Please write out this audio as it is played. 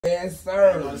Yes,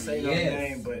 sir. I don't say no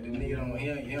name, but the nigga don't.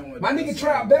 He don't want my nigga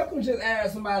Trap Beckham just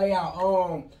aired somebody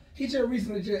out. He just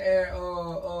recently just aired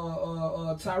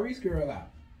Tyrese girl out.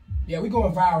 Yeah, we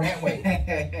going viral that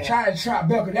way. Try to Trap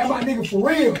Beckham. That's my nigga for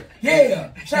real.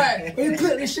 Yeah. Try. You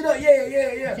clip this shit up.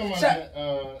 Yeah. Come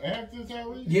on, actor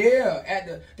Tyrese?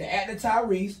 Yeah, the actor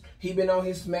Tyrese. He been on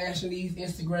his Smashing These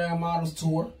Instagram Models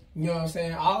tour. You know what I'm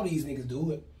saying? All these niggas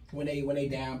do it when they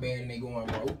down bad and they going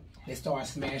broke. They start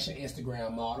smashing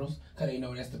Instagram models because they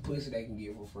know that's the pussy they can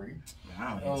get for free.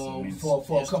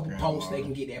 For a couple posts, they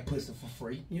can get that pussy for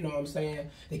free. You know what I'm saying?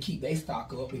 They keep their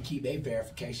stock up and keep their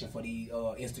verification for the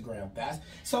Instagram guys.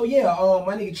 So yeah,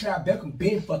 my nigga Trap Beckham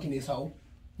been fucking this hoe.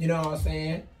 You know what I'm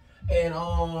saying? And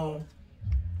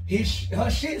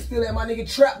her shit still at my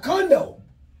nigga Trap condo.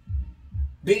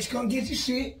 Bitch, come get your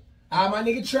shit. My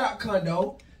nigga Trap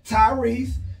condo.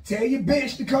 Tyrese, tell your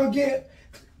bitch to come get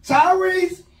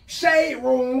Tyrese. Shade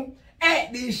Room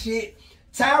at this shit.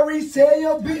 Tyrese, tell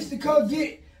your bitch to come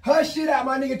get her shit out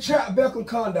my nigga Trap Beckham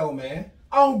condo, man.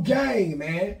 On game,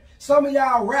 man. Some of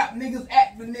y'all rap niggas,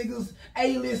 actor niggas,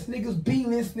 A-list niggas,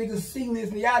 B-list niggas,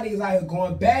 C-list, and y'all niggas out here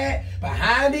going bad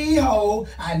behind these hoes.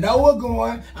 I know we're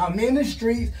going. I'm in the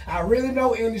streets. I really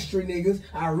know industry niggas.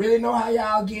 I really know how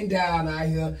y'all getting down out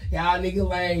here. Y'all niggas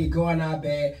lame, you going out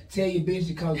bad. Tell your bitch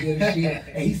to come get her shit.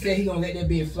 And he said he gonna let that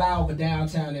bitch fly over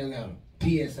downtown Atlanta.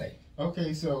 PSA.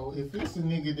 Okay, so if it's a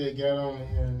nigga that got on the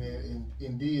internet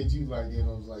and did you like that, and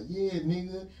was like, yeah,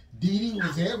 nigga, Didi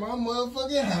was at my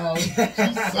motherfucking house. She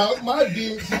sucked my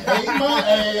dick. She ate my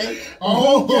ass.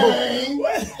 On game.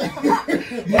 What's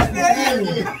that?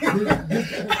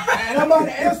 And I'm about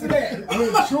to answer that.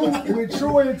 With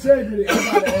true integrity, I'm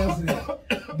about to answer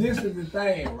that. This is the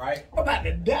thing, right? I'm about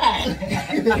to die.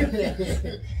 This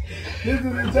is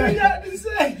the thing. What you got to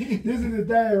say? This is the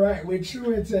thing, right? With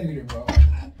true integrity, bro.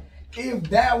 If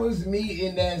that was me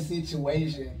in that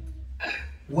situation,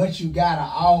 what you gotta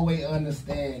always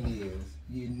understand is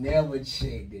you never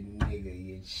check the nigga,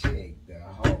 you check the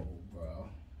hoe, bro.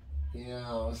 You know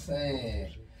what I'm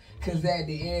saying? Cause at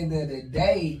the end of the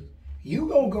day, you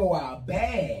gonna go out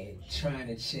bad trying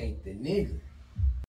to check the nigga.